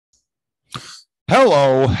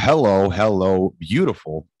Hello, hello, hello,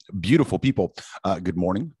 beautiful, beautiful people. Good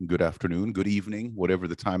morning, good afternoon, good evening, whatever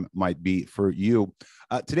the time might be for you.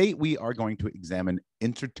 Today, we are going to examine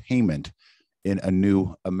entertainment in a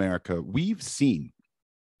new America. We've seen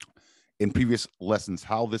in previous lessons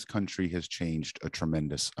how this country has changed a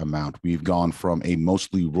tremendous amount. We've gone from a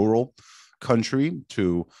mostly rural country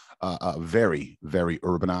to very, very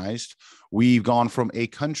urbanized. We've gone from a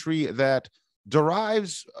country that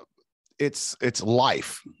derives its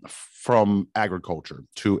life from agriculture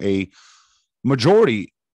to a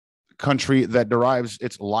majority country that derives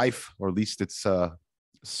its life, or at least its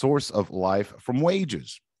source of life, from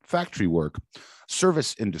wages, factory work,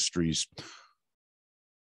 service industries.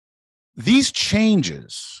 These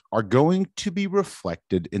changes are going to be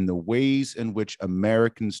reflected in the ways in which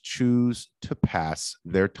Americans choose to pass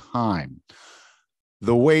their time,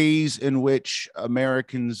 the ways in which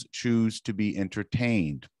Americans choose to be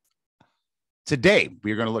entertained. Today,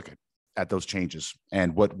 we are going to look at those changes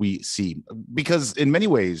and what we see, because in many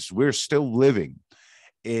ways, we're still living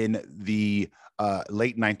in the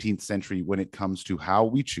late 19th century when it comes to how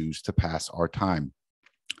we choose to pass our time.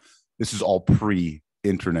 This is all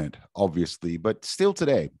pre-internet, obviously, but still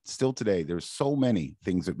today, there's so many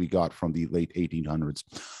things that we got from the late 1800s.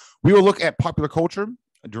 We will look at popular culture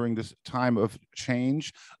during this time of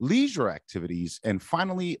change, leisure activities, and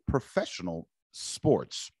finally, professional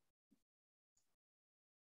sports.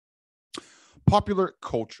 Popular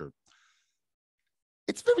culture.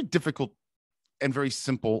 It's very difficult and very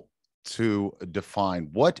simple to define.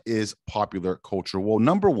 What is popular culture? Well,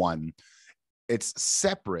 number one, it's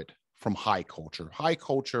separate from high culture. High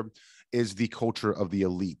culture is the culture of the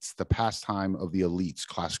elites, the pastime of the elites,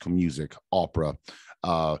 classical music, opera,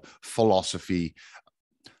 philosophy.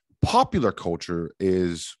 Popular culture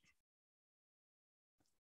is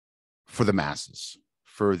for the masses,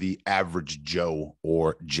 for the average Joe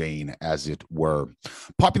or Jane, as it were.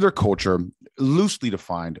 Popular culture, loosely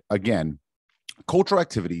defined, again, cultural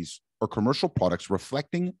activities or commercial products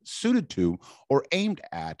reflecting, suited to, or aimed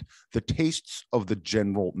at the tastes of the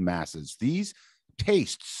general masses. These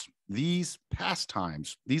tastes, these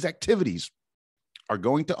pastimes, these activities are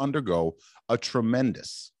going to undergo a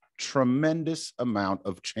tremendous amount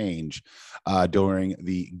of change during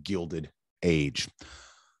the Gilded Age.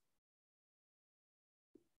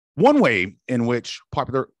 One way in which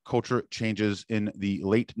popular culture changes in the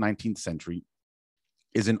late 19th century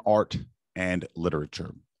is in art and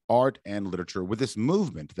literature. Art and literature, with this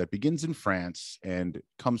movement that begins in France and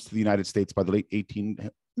comes to the United States by the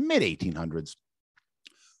mid 1800s.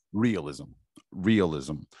 Realism.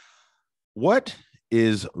 What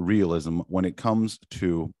is realism when it comes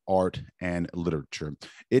to art and literature?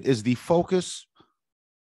 It is the focus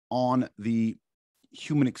on the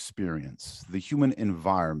human experience, the human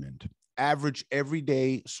environment, average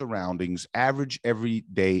everyday surroundings, average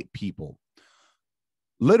everyday people.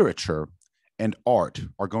 Literature and art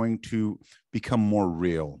are going to become more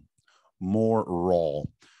real, more raw,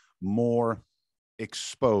 more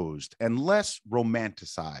exposed, and less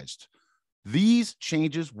romanticized. These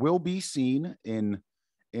changes will be seen in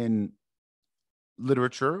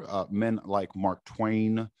literature. Men like Mark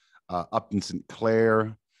Twain, Upton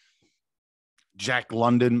Sinclair, Jack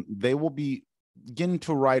London, they will begin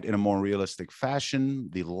to write in a more realistic fashion.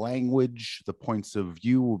 The language, the points of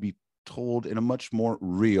view will be told in a much more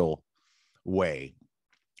real way.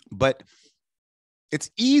 But it's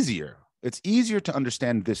easier to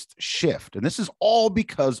understand this shift. And this is all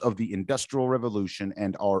because of the Industrial Revolution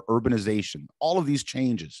and our urbanization, all of these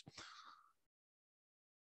changes.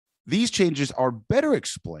 These changes are better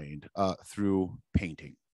explained through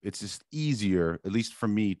painting. It's just easier, at least for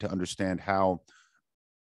me, to understand how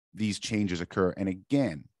these changes occur. And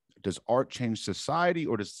again, does art change society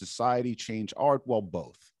or does society change art? Well,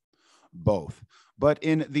 both. But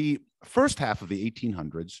in the first half of the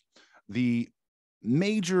 1800s, the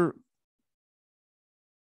major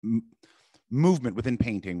movement within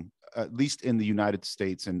painting, at least in the United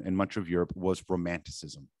States and much of Europe, was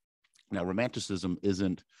Romanticism. Now, Romanticism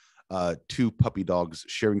isn't two puppy dogs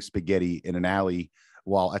sharing spaghetti in an alley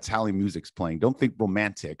while Italian music's playing. Don't think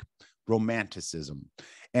Romanticism.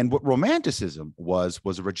 And what Romanticism was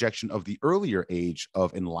a rejection of the earlier age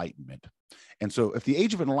of Enlightenment. And so if the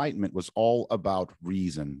age of Enlightenment was all about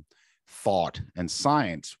reason, thought, and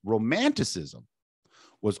science, Romanticism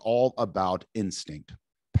was all about instinct,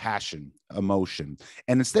 passion, emotion.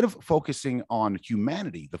 And instead of focusing on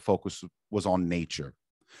humanity, the focus was on nature.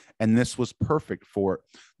 And this was perfect for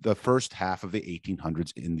the first half of the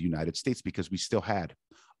 1800s in the United States because we still had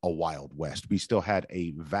a Wild West. We still had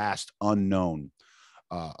a vast unknown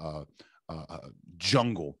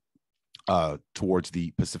jungle towards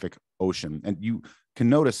the Pacific Ocean. And you can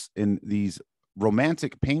notice in these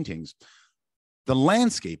romantic paintings, the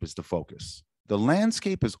landscape is the focus. The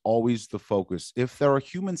landscape is always the focus. If there are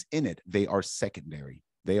humans in it, they are secondary.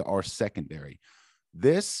 They are secondary.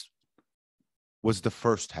 This was the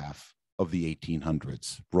first half of the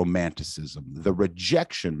 1800s, Romanticism, the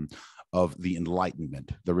rejection of the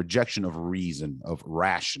Enlightenment, the rejection of reason, of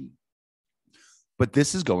ration. But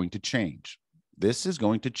this is going to change. This is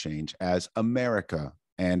going to change as America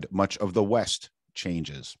and much of the West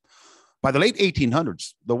changes. By the late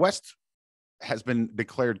 1800s, the West has been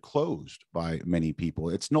declared closed by many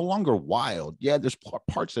people. It's no longer wild. Yeah, there's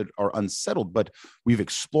parts that are unsettled, but we've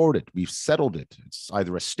explored it. We've settled it. It's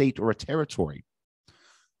either a state or a territory.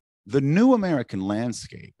 The new American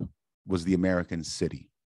landscape was the American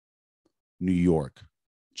city, New York,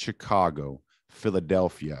 Chicago,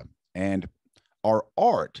 Philadelphia, and our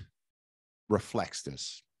art reflects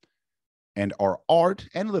this. And our art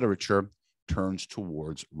and literature turns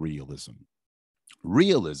towards realism.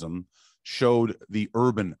 Realism showed the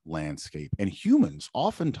urban landscape, and humans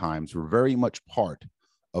oftentimes were very much part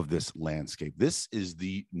of this landscape. This is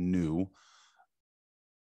the new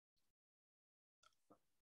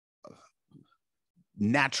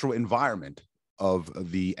natural environment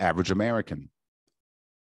of the average American,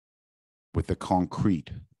 with the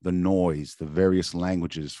concrete, the noise, the various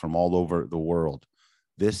languages from all over the world.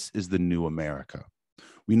 This is the new America.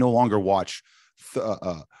 We no longer watch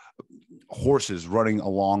horses running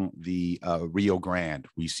along the Rio Grande.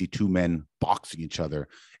 We see two men boxing each other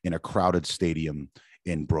in a crowded stadium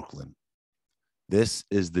in Brooklyn. This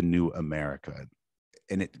is the new America.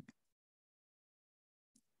 And it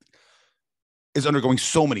is undergoing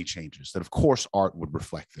so many changes that, of course, art would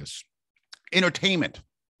reflect this. Entertainment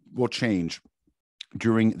will change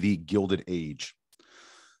during the Gilded Age.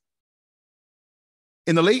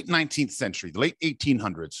 In the late 19th century, the late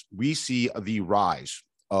 1800s, we see the rise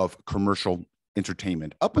of commercial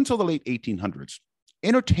entertainment. Up until the late 1800s,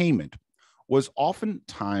 entertainment was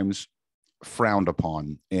oftentimes frowned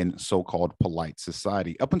upon in so-called polite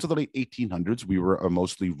society. Up until the late 1800s, we were a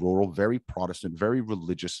mostly rural, very Protestant, very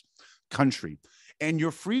religious country. And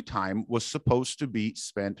your free time was supposed to be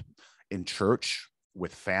spent in church,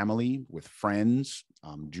 with family, with friends,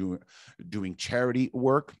 doing charity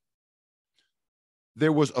work.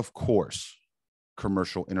 There was, of course,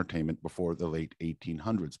 commercial entertainment before the late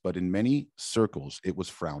 1800s, but in many circles, it was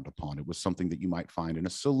frowned upon. It was something that you might find in a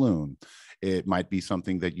saloon. It might be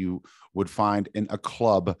something that you would find in a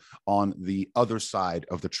club on the other side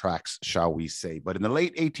of the tracks, shall we say. But in the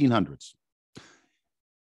late 1800s,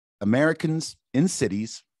 Americans in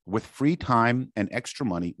cities with free time and extra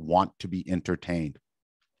money want to be entertained.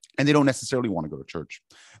 And they don't necessarily want to go to church.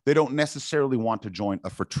 They don't necessarily want to join a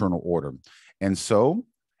fraternal order. And so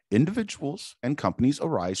individuals and companies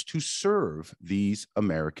arise to serve these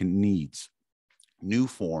American needs, new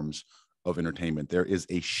forms of entertainment. There is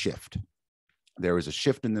a shift. There is a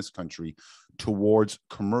shift in this country towards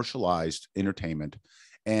commercialized entertainment,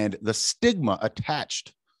 and the stigma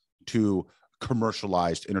attached to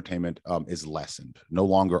commercialized entertainment is lessened. No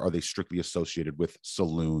longer are they strictly associated with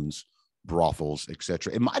saloons, brothels,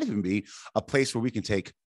 etc. It might even be a place where we can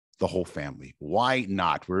take the whole family. Why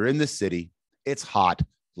not? We're in the city. It's hot.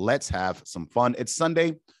 Let's have some fun. It's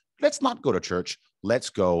Sunday. Let's not go to church.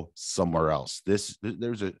 Let's go somewhere else.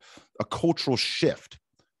 There's a cultural shift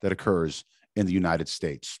that occurs in the United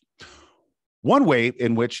States. One way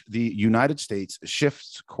in which the United States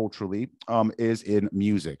shifts culturally is in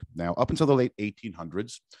music. Now, up until the late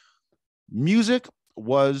 1800s, music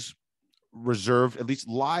was reserved, at least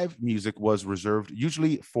live music was reserved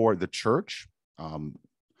usually for the church.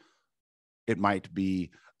 It might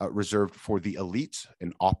be reserved for the elites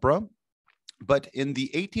in opera. But in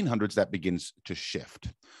the 1800s, that begins to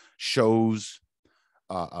shift. Shows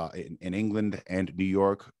in England and New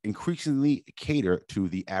York increasingly cater to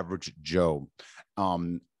the average Joe.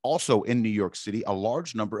 Also in New York City, a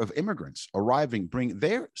large number of immigrants arriving bring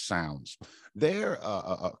their sounds, their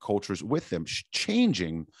cultures with them,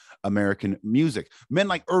 changing American music. Men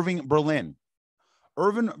like Irving Berlin.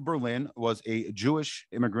 Irving Berlin was a Jewish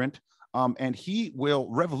immigrant, and he will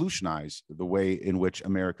revolutionize the way in which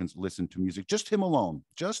Americans listen to music. Just him alone.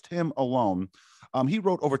 He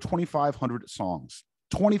wrote over 2,500 songs.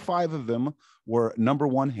 25 of them were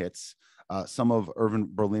 #1 hits. Some of Irving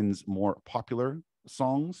Berlin's more popular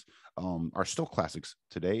songs are still classics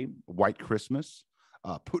today. White Christmas,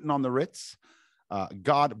 Putting on the Ritz,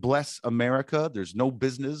 God Bless America, There's No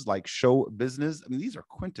Business Like Show Business. I mean, these are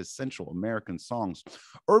quintessential American songs.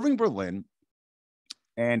 Irving Berlin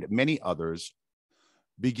and many others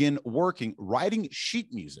begin writing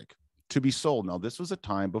sheet music to be sold. Now, this was a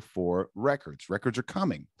time before records. Records are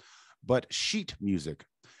coming, but sheet music.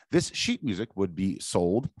 This sheet music would be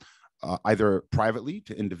sold either privately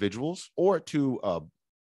to individuals or to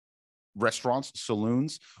restaurants,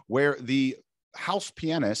 saloons, where the house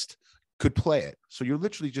pianist could play it. So you're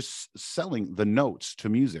literally just selling the notes to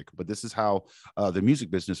music. But this is how the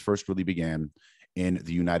music business first really began in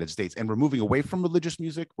the United States. And we're moving away from religious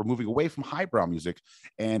music. We're moving away from highbrow music,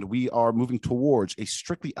 and we are moving towards a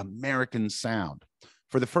strictly American sound.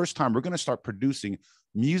 For the first time, we're going to start producing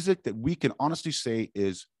music that we can honestly say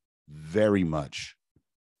is very much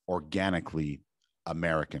organically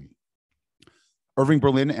American. Irving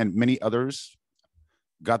Berlin and many others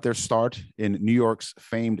got their start in New York's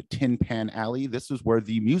famed Tin Pan Alley. This is where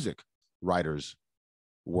the music writers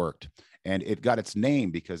worked. And it got its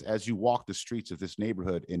name because as you walk the streets of this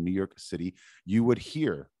neighborhood in New York City, you would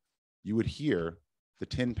hear the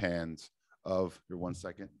tin pans of, here, 1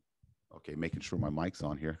 second. Okay, making sure my mic's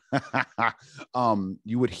on here.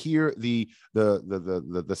 You would hear the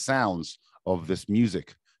sounds of this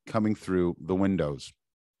music coming through the windows.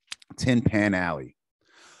 Tin Pan Alley.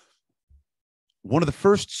 One of the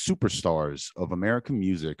first superstars of American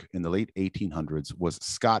music in the late 1800s was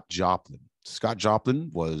Scott Joplin. Scott Joplin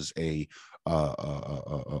was a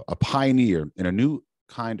pioneer in a new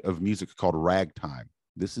kind of music called ragtime.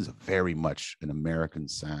 This is very much an American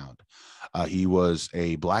sound. He was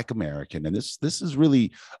a Black American, and this is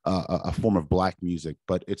really a form of Black music,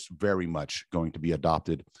 but it's very much going to be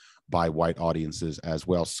adopted by white audiences as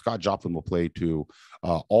well. Scott Joplin will play to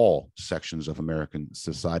all sections of American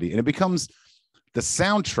society, and it becomes the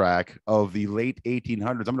soundtrack of the late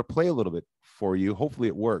 1800s. I'm going to play a little bit for you. Hopefully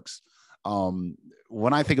it works.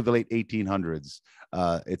 When I think of the late 1800s,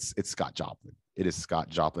 it's Scott Joplin. It is Scott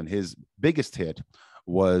Joplin. His biggest hit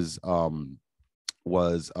was The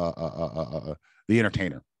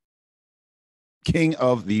Entertainer, king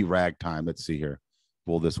of the ragtime. Let's see here.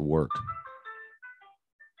 Will this work?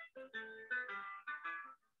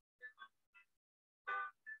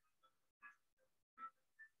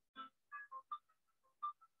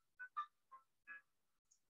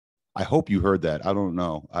 I hope you heard that. I don't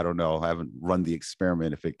know. I haven't run the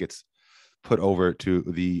experiment if it gets put over to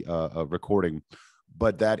the recording,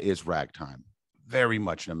 but that is ragtime. Very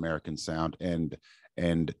much an American sound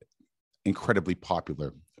and incredibly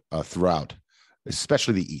popular throughout,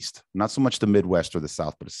 especially the East. Not so much the Midwest or the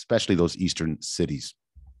South, but especially those Eastern cities.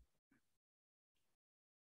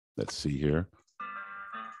 Let's see here.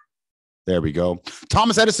 There we go.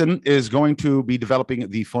 Thomas Edison is going to be developing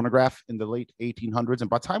the phonograph in the late 1800s. And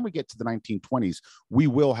by the time we get to the 1920s, we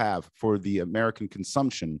will have, for the American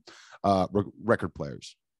consumption, record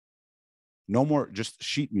players. No more just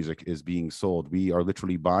sheet music is being sold. We are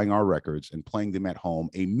literally buying our records and playing them at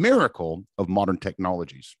home, a miracle of modern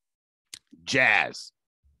technologies. Jazz.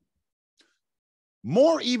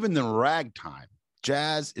 More even than ragtime,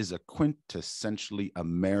 jazz is a quintessentially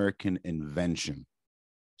American invention.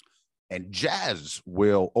 And jazz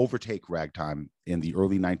will overtake ragtime in the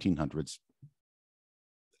early 1900s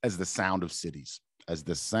as the sound of cities,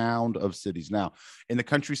 Now, in the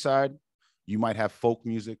countryside, you might have folk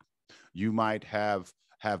music, you might have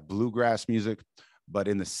bluegrass music, but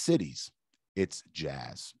in the cities, it's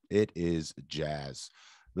jazz. It is jazz.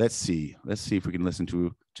 Let's see if we can listen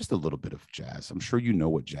to just a little bit of jazz. I'm sure you know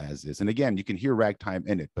what jazz is. And again, you can hear ragtime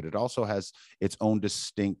in it, but it also has its own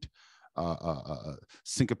distinct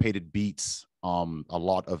syncopated beats. A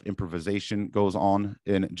lot of improvisation goes on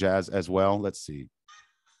in jazz as well. Let's see.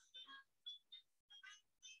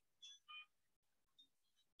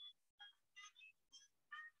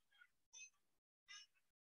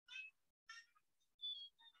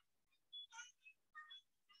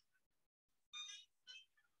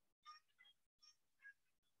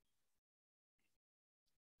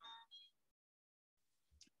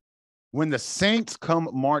 When the Saints Come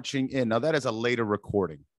Marching In. Now, that is a later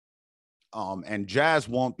recording. And jazz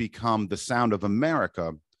won't become the sound of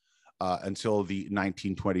America until the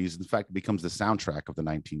 1920s. In fact, it becomes the soundtrack of the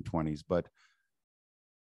 1920s. But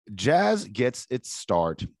jazz gets its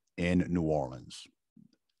start in New Orleans.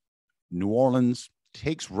 New Orleans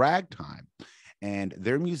takes ragtime, and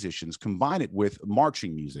their musicians combine it with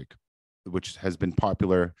marching music, which has been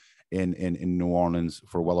popular in New Orleans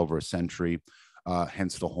for well over a century.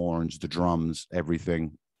 Hence the horns, the drums,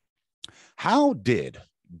 everything. How did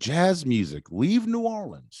jazz music leave New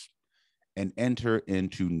Orleans and enter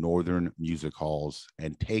into northern music halls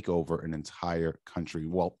and take over an entire country?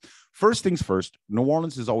 Well, first things first, New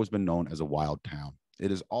Orleans has always been known as a wild town. It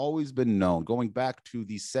has always been known, going back to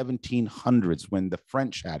the 1700s when the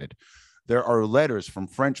French had it. There are letters from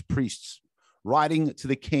French priests writing to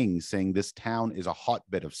the king saying this town is a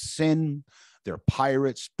hotbed of sin. They're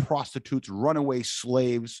pirates, prostitutes, runaway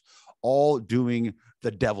slaves, all doing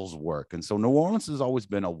the devil's work. And so New Orleans has always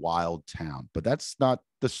been a wild town, but that's not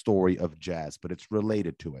the story of jazz, but it's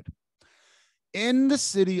related to it. In the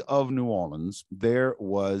city of New Orleans, there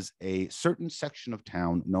was a certain section of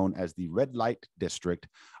town known as the Red Light District.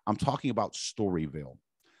 I'm talking about Storyville.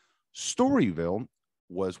 Storyville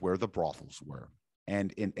was where the brothels were.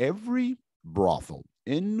 And in every brothel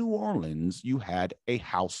in New Orleans, you had a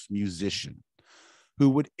house musician who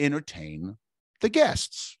would entertain the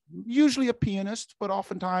guests, usually a pianist, but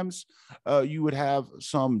oftentimes you would have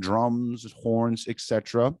some drums, horns,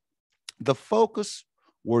 etc. The focus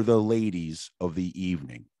were the ladies of the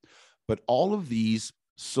evening, but all of these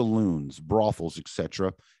saloons, brothels,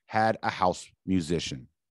 etc., had a house musician.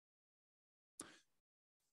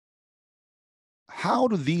 How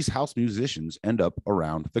do these house musicians end up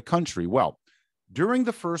around the country? Well, during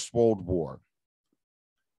the First World War,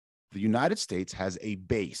 the United States has a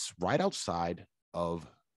base right outside of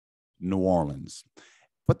New Orleans,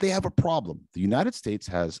 but they have a problem. The United States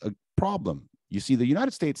has a problem. You see, the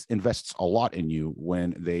United States invests a lot in you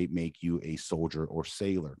when they make you a soldier or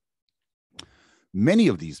sailor. Many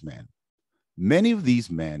of these men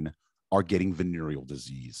are getting venereal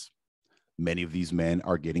disease. Many of these men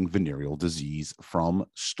are getting venereal disease from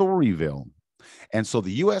Storyville. And so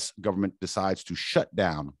the US government decides to shut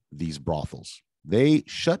down these brothels. They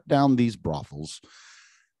shut down these brothels.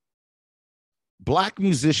 Black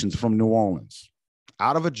musicians from New Orleans,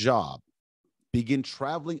 out of a job, begin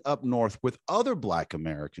traveling up north with other Black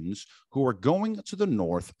Americans who are going to the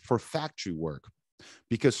north for factory work,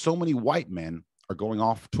 because so many white men are going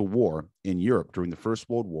off to war in Europe during the First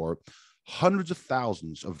World War. Hundreds of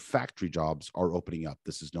thousands of factory jobs are opening up.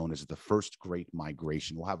 This is known as the First Great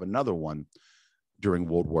Migration. We'll have another one during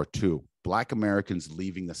World War II. Black Americans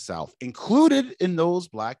leaving the South. Included in those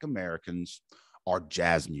Black Americans are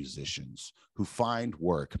jazz musicians who find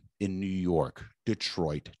work in New York,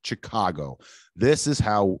 Detroit, Chicago. This is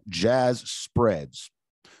how jazz spreads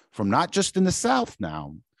from not just in the South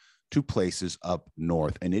now to places up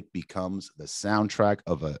north, and it becomes the soundtrack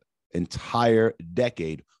of an entire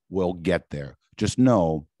decade. We'll get there. Just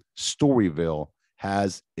know Storyville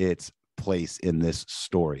has its place in this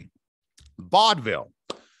story. Vaudeville.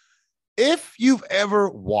 If you've ever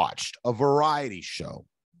watched a variety show,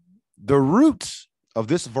 the roots of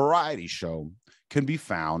this variety show can be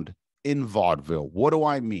found in vaudeville. What do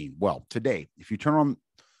I mean? Well, today, if you turn on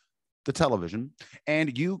the television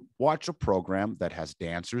and you watch a program that has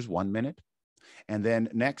dancers 1 minute, and then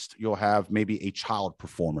next you'll have maybe a child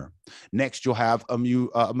performer. Next, you'll have a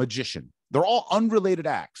magician. They're all unrelated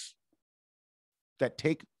acts that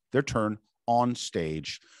take their turn on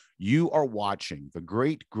stage. You are watching the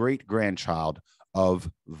great-great-grandchild of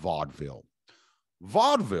vaudeville.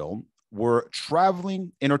 Vaudeville were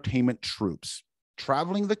traveling entertainment troupes,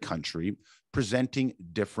 traveling the country, presenting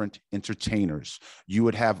different entertainers. You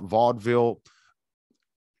would have vaudeville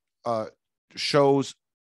shows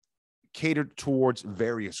catered towards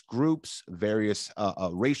various groups, various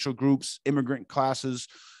racial groups, immigrant classes,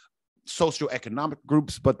 socioeconomic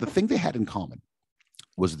groups. But the thing they had in common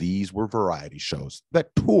was these were variety shows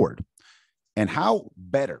that toured. And how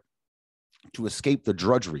better to escape the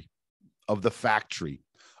drudgery of the factory,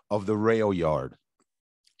 of the rail yard,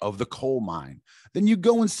 of the coal mine, then you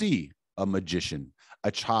go and see a magician,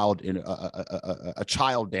 a child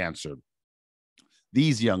dancer.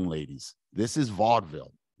 These young ladies, this is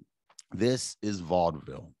vaudeville. This is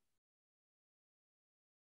vaudeville.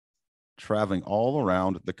 Traveling all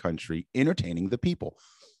around the country, entertaining the people.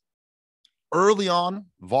 Early on,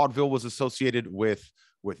 vaudeville was associated with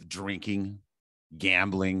drinking,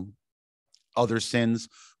 gambling, other sins.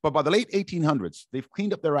 But by the late 1800s, they've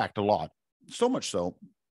cleaned up their act a lot. So much so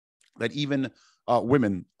that even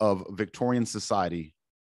women of Victorian society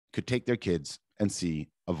could take their kids and see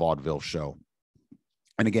a vaudeville show.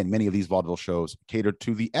 And again, many of these vaudeville shows catered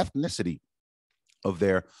to the ethnicity of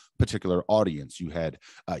their particular audience. You had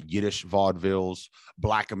Yiddish vaudevilles,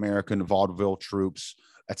 Black American vaudeville troupes,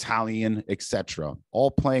 Italian, etc.,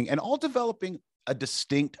 all playing and all developing a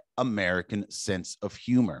distinct American sense of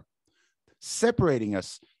humor, separating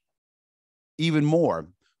us even more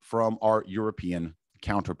from our European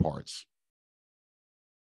counterparts.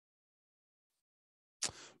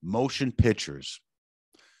 Motion pictures.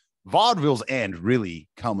 Vaudeville's end really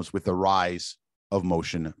comes with the rise of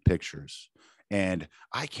motion pictures. And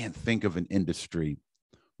I can't think of an industry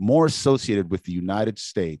more associated with the United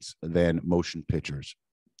States than motion pictures,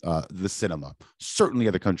 the cinema. Certainly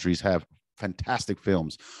other countries have fantastic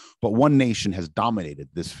films. But one nation has dominated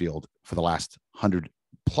this field for the last 100+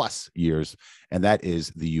 years, and that is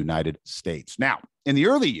the United States. Now, in the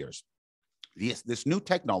early years, this new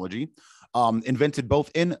technology, invented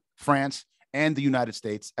both in France and the United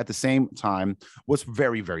States at the same time, was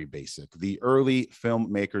very, very basic. The early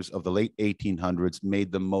filmmakers of the late 1800s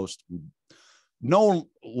made the most no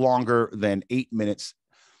longer than 8 minutes.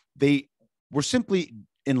 They were simply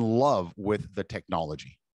in love with the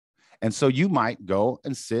technology. And so you might go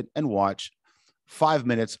and sit and watch 5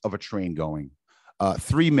 minutes of a train going,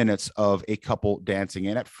 3 minutes of a couple dancing.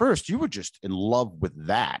 And at first, you were just in love with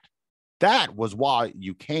that. That was why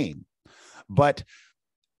you came. But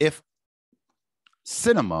if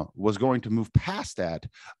cinema was going to move past that,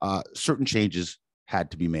 certain changes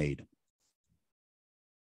had to be made.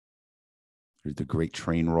 Here's the Great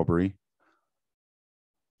Train Robbery,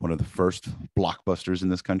 one of the first blockbusters in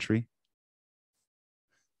this country.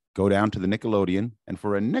 Go down to the Nickelodeon, and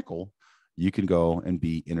for a nickel, you can go and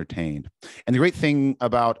be entertained. And the great thing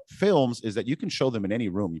about films is that you can show them in any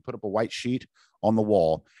room. You put up a white sheet on the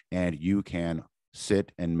wall, and you can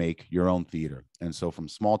sit and make your own theater. And so from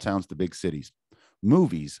small towns to big cities,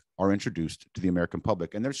 movies are introduced to the American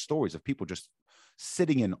public, and there's stories of people just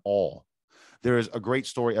sitting in awe. There is a great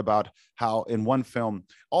story about how in one film,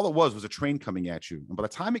 all it was a train coming at you. And by the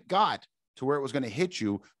time it got to where it was going to hit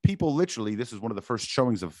you, people literally, this is one of the first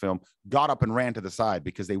showings of the film, got up and ran to the side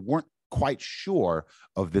because they weren't quite sure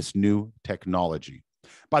of this new technology.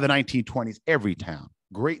 By the 1920s, every town,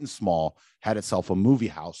 great and small, had itself a movie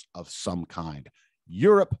house of some kind.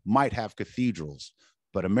 Europe might have cathedrals,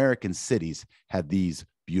 but American cities had these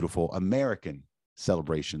beautiful American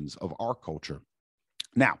celebrations of our culture.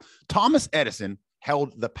 Now, Thomas Edison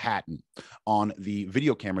held the patent on the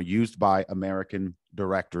video camera used by American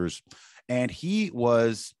directors, and he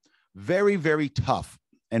was very, very tough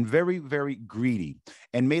and very, very greedy,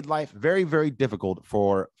 and made life very, very difficult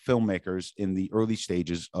for filmmakers in the early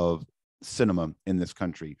stages of cinema in this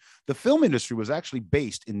country. The film industry was actually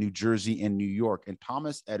based in New Jersey and New York, and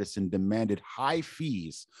Thomas Edison demanded high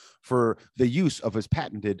fees for the use of his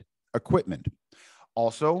patented equipment.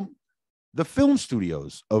 Also, the film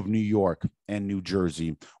studios of New York and New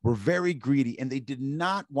Jersey were very greedy, and they did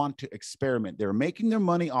not want to experiment. They were making their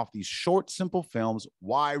money off these short, simple films.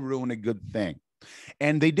 Why ruin a good thing?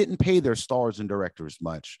 And they didn't pay their stars and directors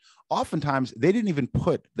much. Oftentimes, they didn't even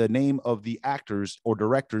put the name of the actors or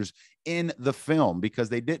directors in the film because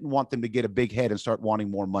they didn't want them to get a big head and start wanting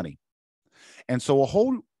more money. And so a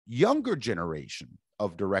whole younger generation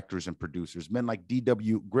of directors and producers, men like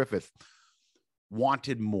D.W. Griffith,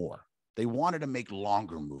 wanted more. They wanted to make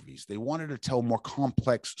longer movies. They wanted to tell more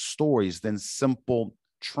complex stories than simple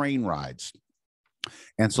train rides.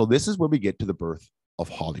 And so this is where we get to the birth of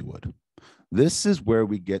Hollywood. This is where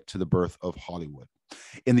we get to the birth of Hollywood.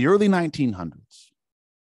 In the early 1900s,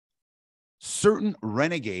 certain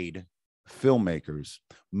renegade filmmakers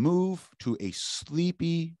moved to a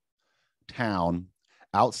sleepy town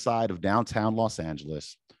outside of downtown Los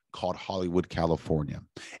Angeles called Hollywood, California,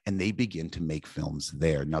 and they begin to make films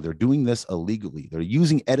there. Now, they're doing this illegally. They're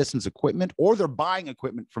using Edison's equipment, or they're buying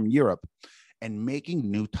equipment from Europe and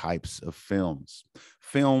making new types of films,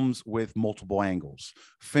 films with multiple angles,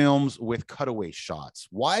 films with cutaway shots.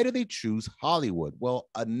 Why do they choose Hollywood? Well,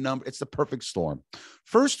 it's the perfect storm.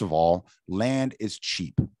 First of all, land is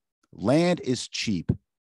cheap. Land is cheap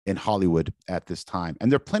in Hollywood at this time,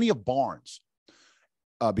 and there are plenty of barns.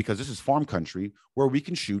 Because this is farm country where we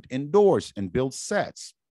can shoot indoors and build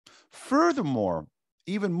sets. Furthermore,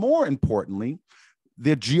 even more importantly,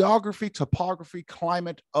 the geography, topography,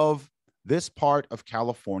 climate of this part of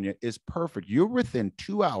California is perfect. You're within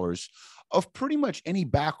 2 hours of pretty much any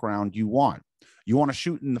background you want. You want to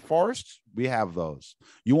shoot in the forest? We have those.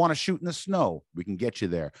 You want to shoot in the snow? We can get you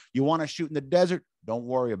there. You want to shoot in the desert? Don't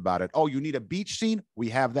worry about it. Oh, you need a beach scene? We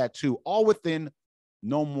have that too, all within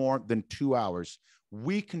no more than 2 hours.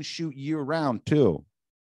 We can shoot year round too.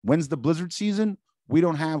 When's the blizzard season? We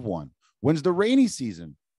don't have one. When's the rainy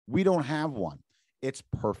season? We don't have one. It's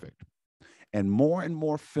perfect. And more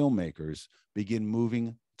filmmakers begin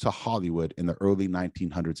moving to Hollywood in the early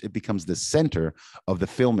 1900s. It becomes the center of the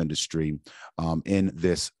film industry in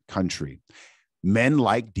this country. Men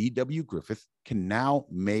like D.W. Griffith can now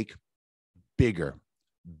make bigger,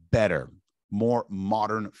 better, more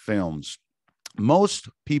modern films. Most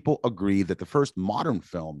people agree that the first modern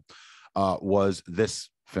film was this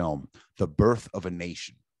film, The Birth of a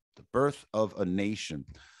Nation. The Birth of a Nation.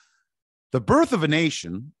 The Birth of a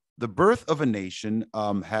Nation. The Birth of a Nation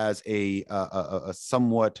has a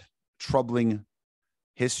somewhat troubling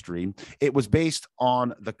history. It was based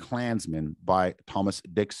on The Klansman by Thomas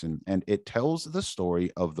Dixon, and it tells the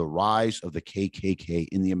story of the rise of the KKK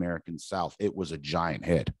in the American South. It was a giant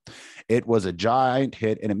hit. It was a giant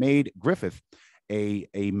hit, and it made Griffith a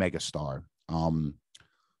megastar.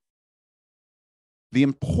 The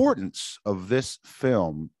importance of this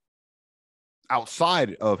film,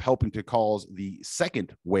 outside of helping to cause the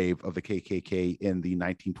second wave of the KKK in the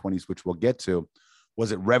 1920s, which we'll get to,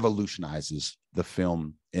 was it revolutionizes the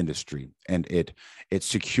film industry, and it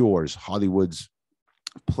secures Hollywood's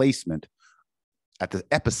placement at the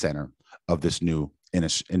epicenter of this new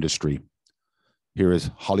industry. Here is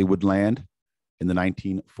Hollywoodland in the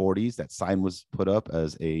 1940s. That sign was put up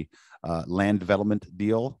as a land development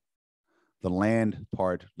deal. The land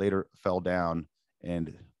part later fell down,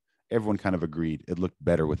 and everyone kind of agreed it looked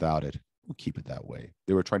better without it. We'll keep it that way.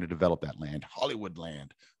 They were trying to develop that land,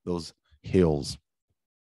 Hollywoodland, those hills.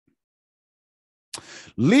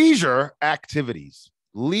 Leisure activities.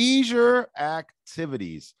 Leisure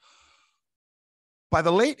activities. By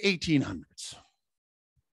the late 1800s,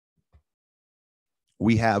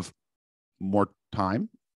 we have more time.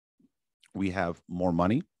 We have more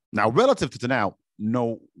money. Now, relative to now,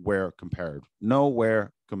 nowhere compared.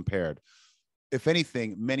 Nowhere compared. If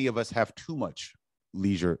anything, many of us have too much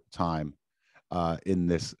leisure time in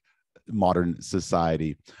this modern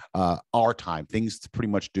society. Our time, things to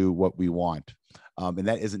pretty much do what we want. And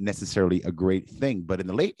that isn't necessarily a great thing. But in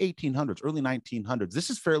the late 1800s, early 1900s,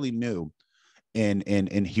 this is fairly new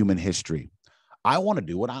in human history. I want to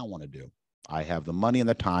do what I want to do. I have the money and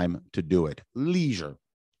the time to do it. Leisure.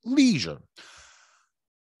 Leisure.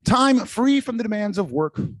 Time free from the demands of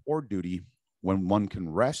work or duty, when one can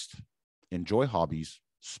rest, enjoy hobbies,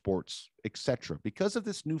 sports, etc. Because of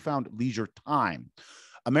this newfound leisure time,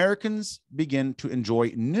 Americans begin to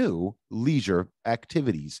enjoy new leisure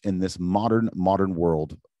activities in this modern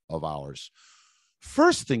world of ours.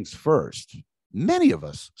 First things first, many of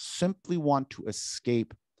us simply want to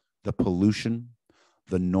escape the pollution,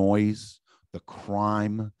 the noise, the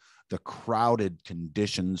crime, the crowded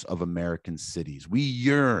conditions of American cities. We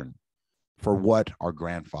yearn for what our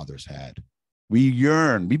grandfathers had. We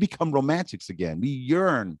yearn, we become romantics again. We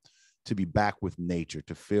yearn to be back with nature,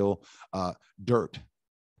 to feel dirt.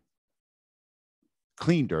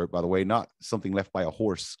 Clean dirt, by the way, not something left by a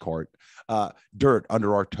horse cart. Dirt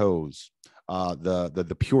under our toes,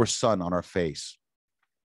 the pure sun on our face.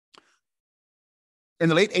 In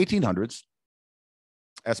the late 1800s,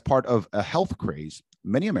 as part of a health craze,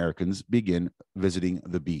 many Americans begin visiting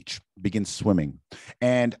the beach, begin swimming.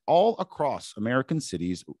 And all across American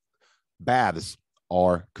cities, baths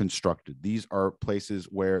are constructed. These are places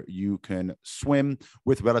where you can swim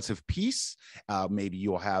with relative peace. Maybe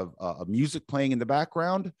you'll have music playing in the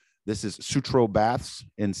background. This is Sutro Baths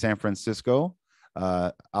in San Francisco,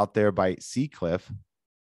 out there by Sea Cliff.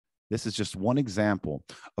 This is just one example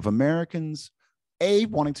of Americans, A,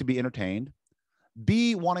 wanting to be entertained,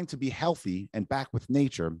 B, wanting to be healthy and back with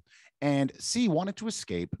nature, and C, wanting to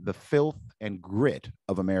escape the filth and grit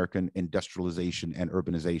of American industrialization and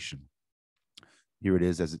urbanization. Here it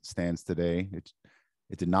is as it stands today.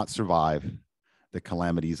 It did not survive the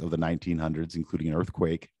calamities of the 1900s, including an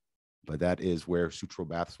earthquake, but that is where Sutro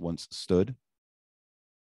Baths once stood,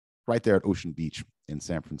 right there at Ocean Beach in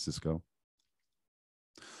San Francisco.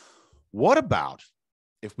 What about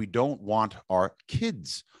if we don't want our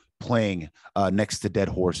kids playing next to dead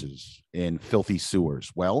horses in filthy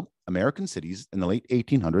sewers? Well, American cities in the late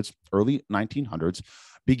 1800s, early 1900s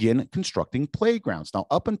begin constructing playgrounds. Now,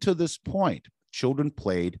 up until this point, children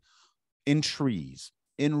played in trees,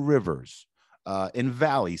 in rivers, in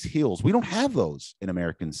valleys, hills. We don't have those in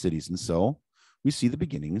American cities. And so we see the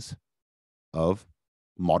beginnings of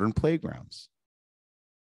modern playgrounds.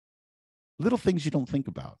 Little things you don't think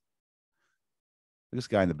about. This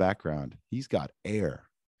guy in the background, he's got air.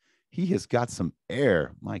 He has got some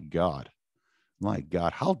air. My God,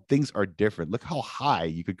 how things are different. Look how high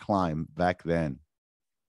you could climb back then.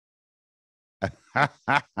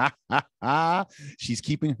 She's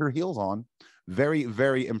keeping her heels on. Very,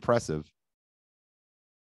 very impressive.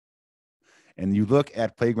 And you look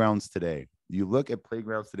at playgrounds today.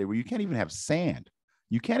 Where you can't even have sand.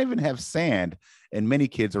 You can't even have sand, and many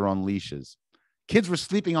kids are on leashes. Kids were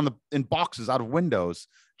sleeping in boxes out of windows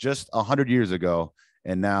just 100 years ago,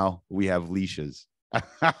 and now we have leashes.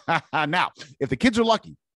 Now, if the kids are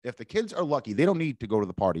lucky, they don't need to go to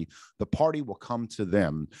the party. The party will come to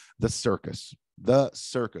them. The circus. The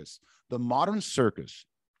modern circus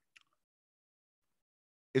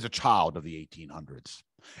is a child of the 1800s.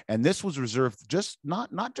 And this was reserved just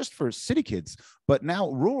not just for city kids, but now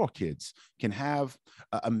rural kids can have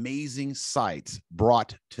amazing sights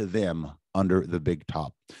brought to them under the big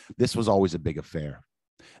top. This was always a big affair.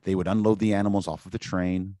 They would unload the animals off of the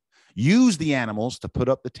train, use the animals to put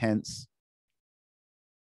up the tents.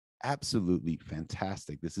 Absolutely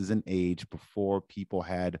fantastic. This is an age before people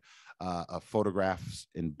had photographs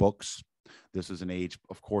in books. This is an age,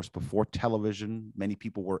 of course, before television. Many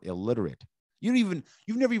people were illiterate. You've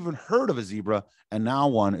never even heard of a zebra, and now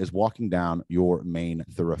one is walking down your main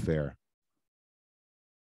thoroughfare.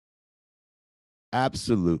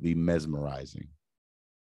 Absolutely mesmerizing.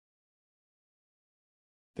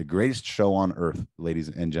 The greatest show on earth, ladies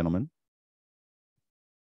and gentlemen.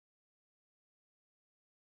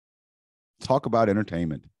 Talk about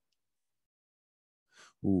entertainment.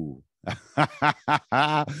 Ooh.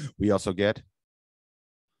 We also get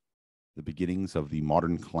the beginnings of the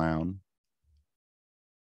modern clown.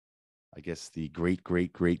 I guess the great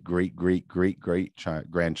grandchild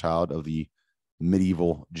of the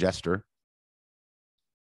medieval jester.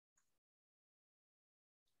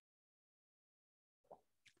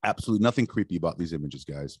 Absolutely nothing creepy about these images,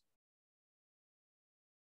 guys.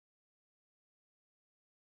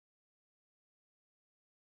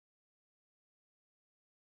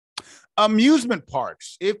 Amusement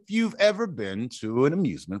parks. If you've ever been to an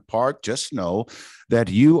amusement park, just know that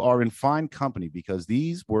you are in fine company, because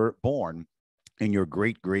these were born in your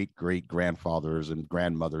great grandfathers and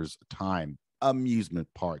grandmothers' time. Amusement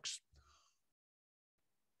parks.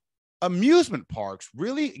 Amusement parks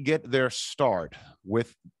really get their start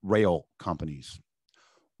with rail companies.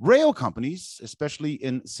 Rail companies, especially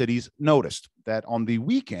in cities, noticed that on the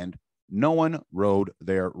weekend, no one rode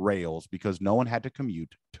their rails because no one had to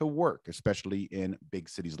commute to work, especially in big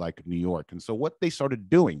cities like New York. And so what they started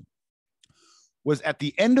doing was, at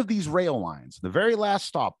the end of these rail lines, the very last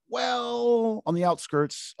stop, well, on the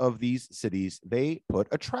outskirts of these cities, they put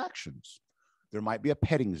attractions. There might be a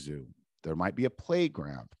petting zoo. There might be a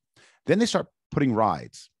playground. Then they start putting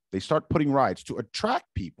rides. They start putting rides to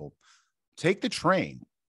attract people. Take the train.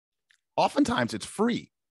 Oftentimes it's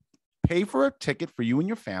free. Pay for a ticket for you and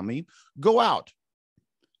your family. Go out.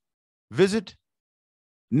 Visit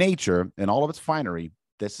nature and all of its finery.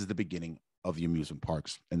 This is the beginning of the amusement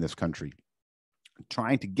parks in this country.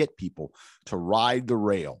 Trying to get people to ride the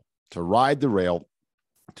rail,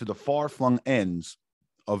 to the far-flung ends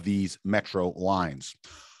of these metro lines.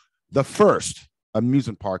 The first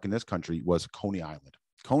amusement park in this country was Coney Island.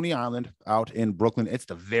 Coney Island out in Brooklyn. It's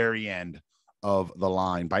the very end of the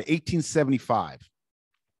line. By 1875,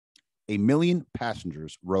 1 million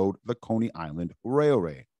passengers rode the Coney Island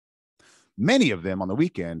Railway. Many of them on the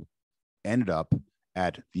weekend ended up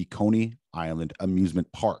at the Coney Island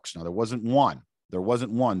amusement parks. Now, there wasn't one. There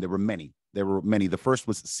were many. The first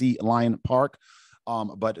was Sea Lion Park,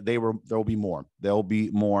 but there will be more. There'll be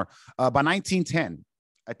more. By 1910,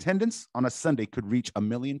 attendance on a Sunday could reach 1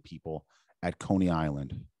 million people at Coney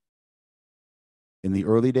Island. In the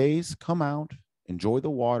early days, come out, enjoy the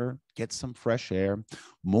water, get some fresh air.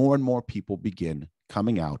 More and more people begin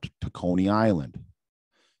coming out to Coney Island.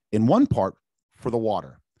 In one part, for the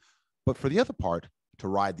water, but for the other part, to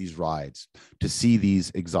ride these rides, to see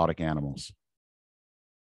these exotic animals.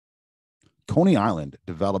 Coney Island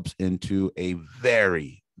develops into a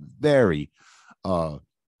very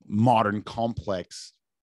modern, complex,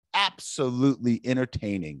 absolutely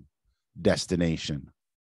entertaining destination.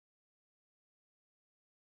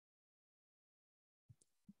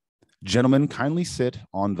 Gentlemen, kindly sit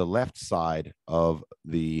on the left side of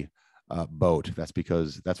the boat. That's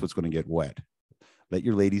because that's what's going to get wet. Let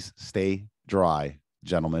your ladies stay dry,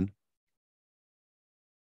 gentlemen.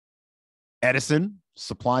 Edison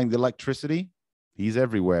supplying the electricity. He's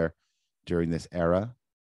everywhere during this era.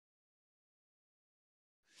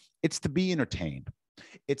 It's to be entertained.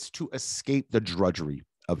 It's to escape the drudgery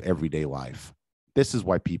of everyday life. This is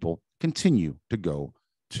why people continue to go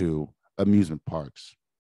to amusement parks.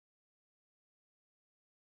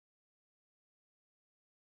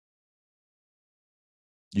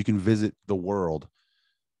 You can visit the world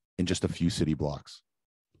in just a few city blocks.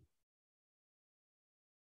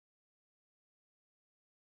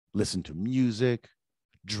 Listen to music,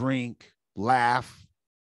 drink, laugh.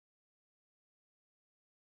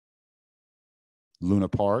 Luna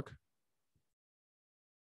Park.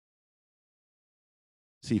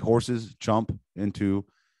 See horses jump into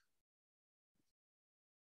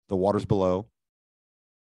the waters below.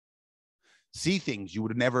 See things you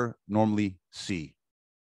would never normally see.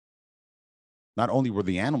 Not only were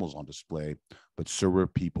the animals on display, but so were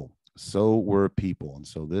people. And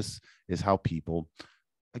so this is how people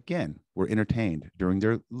again, were entertained during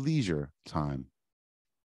their leisure time.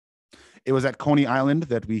 It was at Coney Island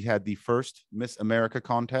that we had the first Miss America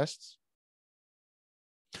contests.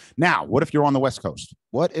 Now, what if you're on the West Coast?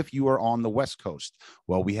 What if you are on the West Coast?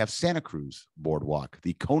 Well, we have Santa Cruz Boardwalk,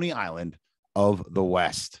 the Coney Island of the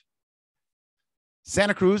West.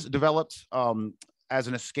 Santa Cruz developed as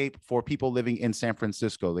an escape for people living in San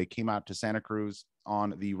Francisco. They came out to Santa Cruz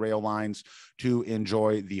on the rail lines to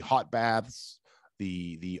enjoy the hot baths,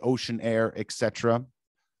 the ocean air, etc.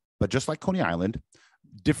 But just like Coney Island,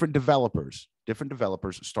 different developers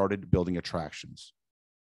started building attractions,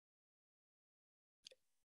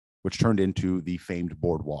 which turned into the famed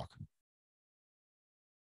boardwalk.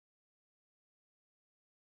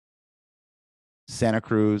 Santa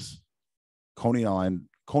Cruz, Coney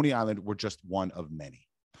Island were just one of many.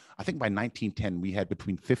 I think by 1910, we had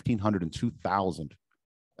between 1,500 and 2,000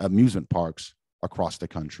 amusement parks across the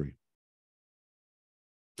country.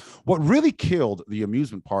 What really killed the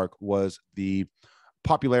amusement park was the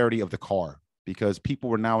popularity of the car, because people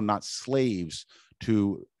were now not slaves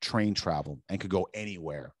to train travel and could go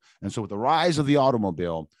anywhere. And so with the rise of the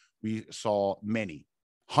automobile, we saw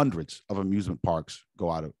hundreds of amusement parks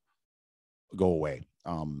go away.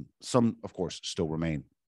 Some, of course, still remain.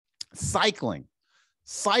 Cycling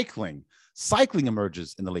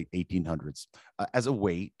emerges in the late 1800s as a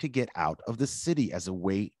way to get out of the city, as a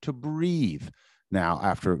way to breathe. Now,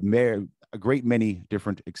 after a great many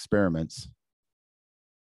different experiments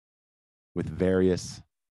with various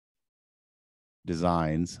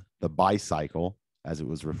designs, the bicycle, as it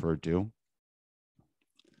was referred to.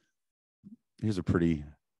 Here's a pretty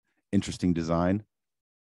interesting design.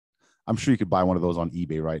 I'm sure you could buy one of those on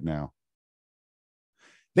eBay right now.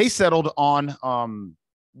 They settled on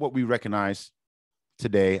what we recognize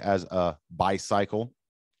today as a bicycle.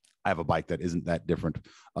 I have a bike that isn't that different,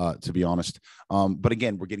 to be honest. But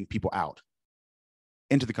again, we're getting people out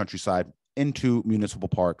into the countryside, into municipal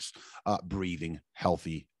parks, breathing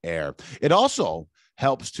healthy air. It also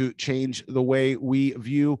helps to change the way we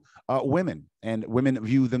view women, and women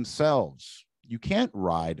view themselves. You can't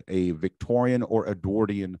ride a Victorian or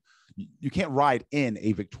Edwardian. You can't ride in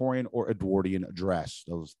a Victorian or Edwardian dress.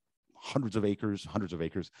 Those hundreds of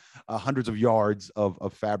yards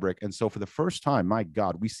of fabric. And so for the first time, my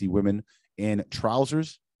God, we see women in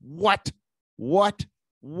trousers. What?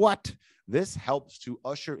 This helps to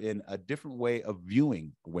usher in a different way of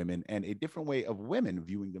viewing women and a different way of women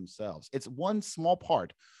viewing themselves. It's one small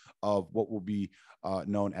part of what will be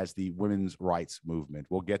known as the women's rights movement.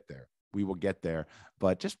 We'll get there. We will get there.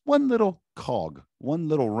 But just one little cog, one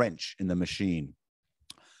little wrench in the machine.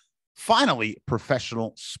 Finally,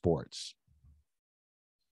 professional sports.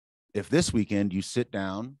 If this weekend you sit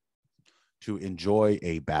down to enjoy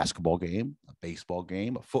a basketball game, a baseball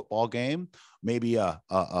game, a football game, maybe a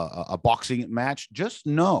boxing match, just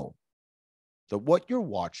know that what you're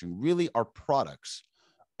watching really are products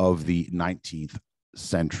of the 19th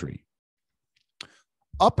century.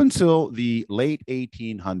 Up until the late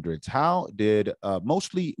 1800s, how did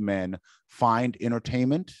mostly men find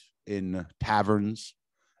entertainment in taverns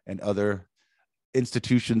and other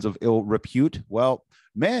institutions of ill repute? Well,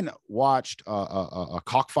 men watched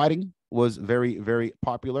cockfighting was very, very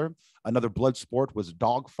popular. Another blood sport was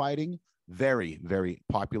dog fighting, very, very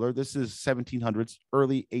popular. This is 1700s,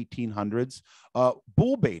 early 1800s.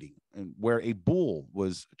 Bull baiting, where a bull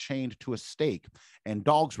was chained to a stake and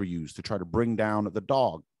dogs were used to try to bring down the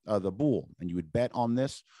bull. And you would bet on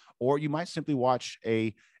this, or you might simply watch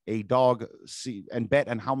a dog see and bet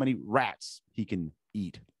on how many rats he can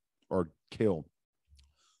eat or kill.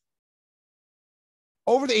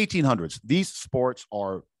 Over the 1800s, these sports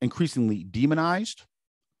are increasingly demonized,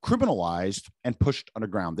 criminalized, and pushed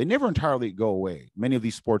underground. They never entirely go away. Many of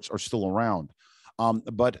these sports are still around,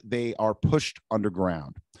 but they are pushed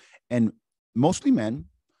underground. And mostly men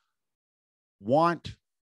want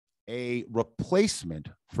a replacement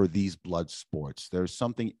for these blood sports. There's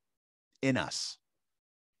something in us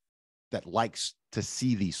that likes to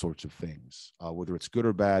see these sorts of things, whether it's good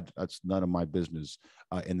or bad. That's none of my business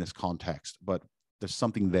in this context, but there's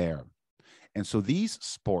something there. And so these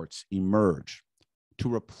sports emerge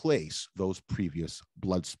to replace those previous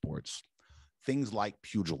blood sports. Things like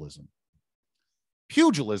pugilism.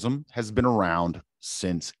 Pugilism has been around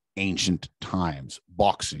since ancient times.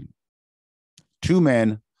 Boxing. Two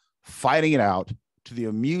men fighting it out to the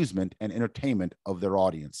amusement and entertainment of their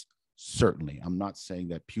audience. Certainly, I'm not saying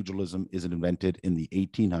that pugilism isn't invented in the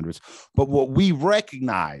 1800s, but what we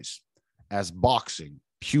recognize as boxing,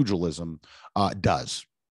 pugilism, does.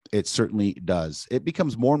 It certainly does. It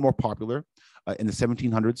becomes more and more popular in the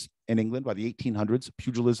 1700s in England. By the 1800s,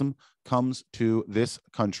 pugilism comes to this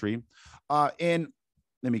country. And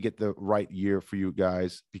let me get the right year for you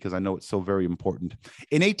guys, because I know it's so very important.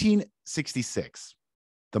 In 1866,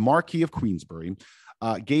 the Marquis of Queensberry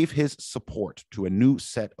gave his support to a new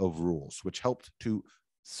set of rules, which helped to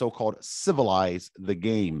so-called civilize the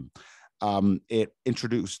game. It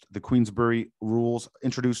introduced the Queensberry rules,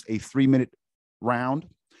 introduced a 3-minute round.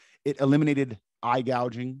 It eliminated eye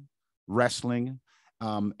gouging, wrestling,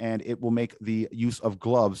 and it will make the use of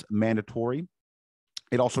gloves mandatory.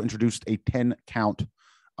 It also introduced a 10-count,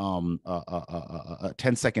 a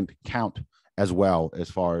 10-second count as well, as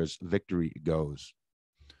far as victory goes.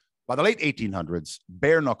 By the late 1800s,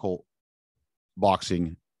 bare knuckle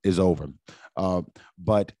boxing is over,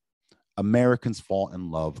 but Americans fall in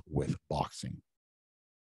love with boxing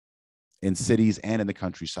in cities and in the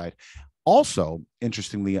countryside. Also,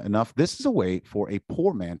 interestingly enough, this is a way for a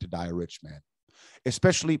poor man to die a rich man,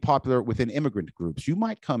 especially popular within immigrant groups. You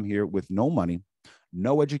might come here with no money,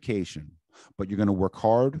 no education, but you're going to work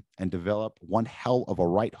hard and develop one hell of a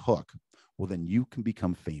right hook. Well, then you can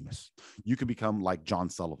become famous. You can become like John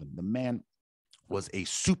Sullivan. The man was a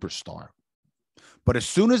superstar. But as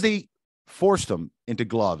soon as they forced him into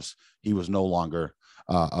gloves, he was no longer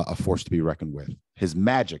a force to be reckoned with. His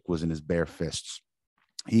magic was in his bare fists.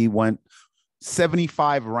 He went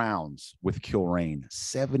 75 rounds with Kilrain.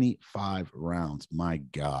 75 rounds. My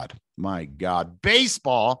God. My God.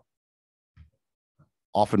 Baseball,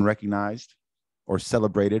 often recognized or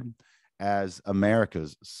celebrated as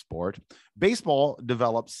America's sport. Baseball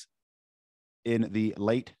develops in the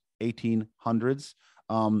late 1800s.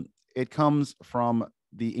 It comes from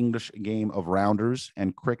the English game of rounders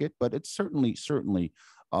and cricket, but it certainly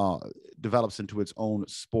develops into its own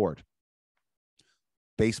sport.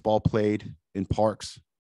 Baseball played in parks,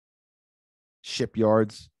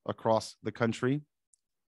 shipyards across the country.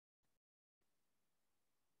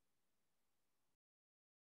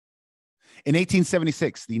 In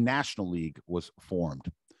 1876, the National League was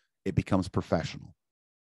formed. It becomes professional.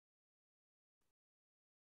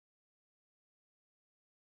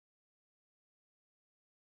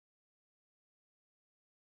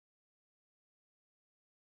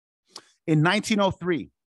 In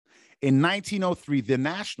 1903, the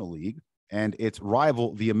National League and its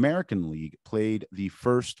rival, the American League, played the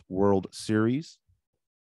first World Series.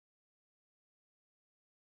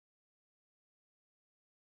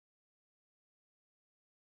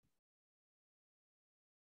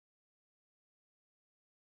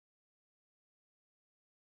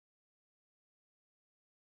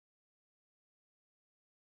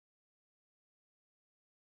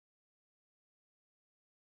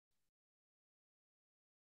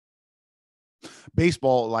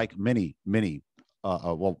 Baseball, like many,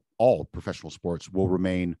 all professional sports, will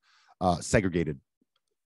remain segregated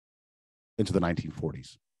into the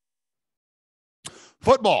 1940s.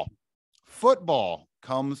 Football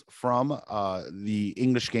comes from the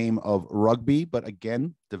English game of rugby, but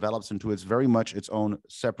again, develops into its very much its own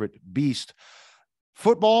separate beast.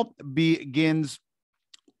 Football begins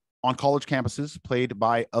on college campuses, played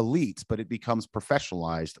by elites, but it becomes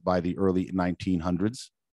professionalized by the early 1900s.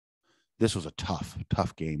 This was a tough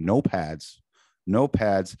game. No pads. In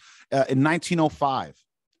 1905,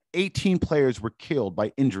 18 players were killed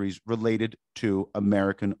by injuries related to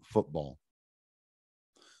American football.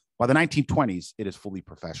 By the 1920s, it is fully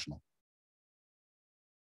professional.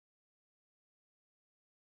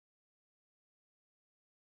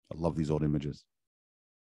 I love these old images.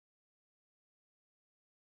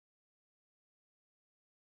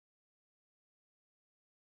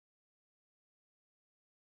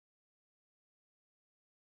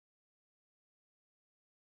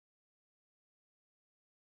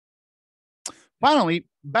 Finally,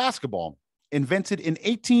 basketball, invented in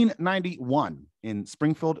 1891 in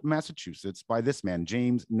Springfield, Massachusetts, by this man,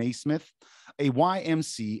 James Naismith, a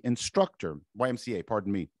YMCA,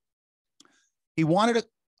 pardon me. He wanted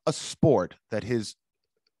a sport that his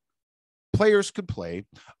players could play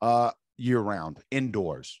year-round,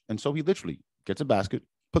 indoors. And so he literally gets a basket,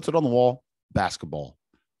 puts it on the wall, basketball.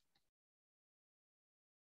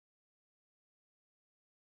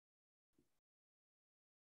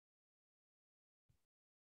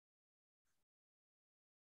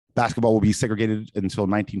 Basketball will be segregated until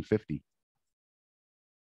 1950.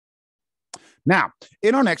 Now,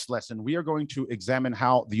 in our next lesson, we are going to examine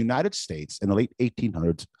how the United States in the late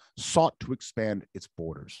 1800s sought to expand its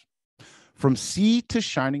borders. From sea to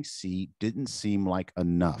shining sea didn't seem like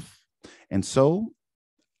enough. And so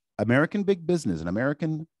American big business and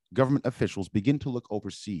American government officials begin to look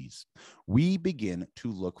overseas. We begin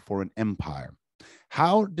to look for an empire.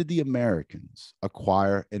 How did the Americans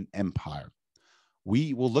acquire an empire?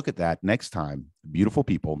 We will look at that next time. Beautiful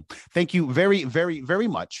people. Thank you very, very, very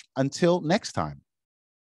much. Until next time.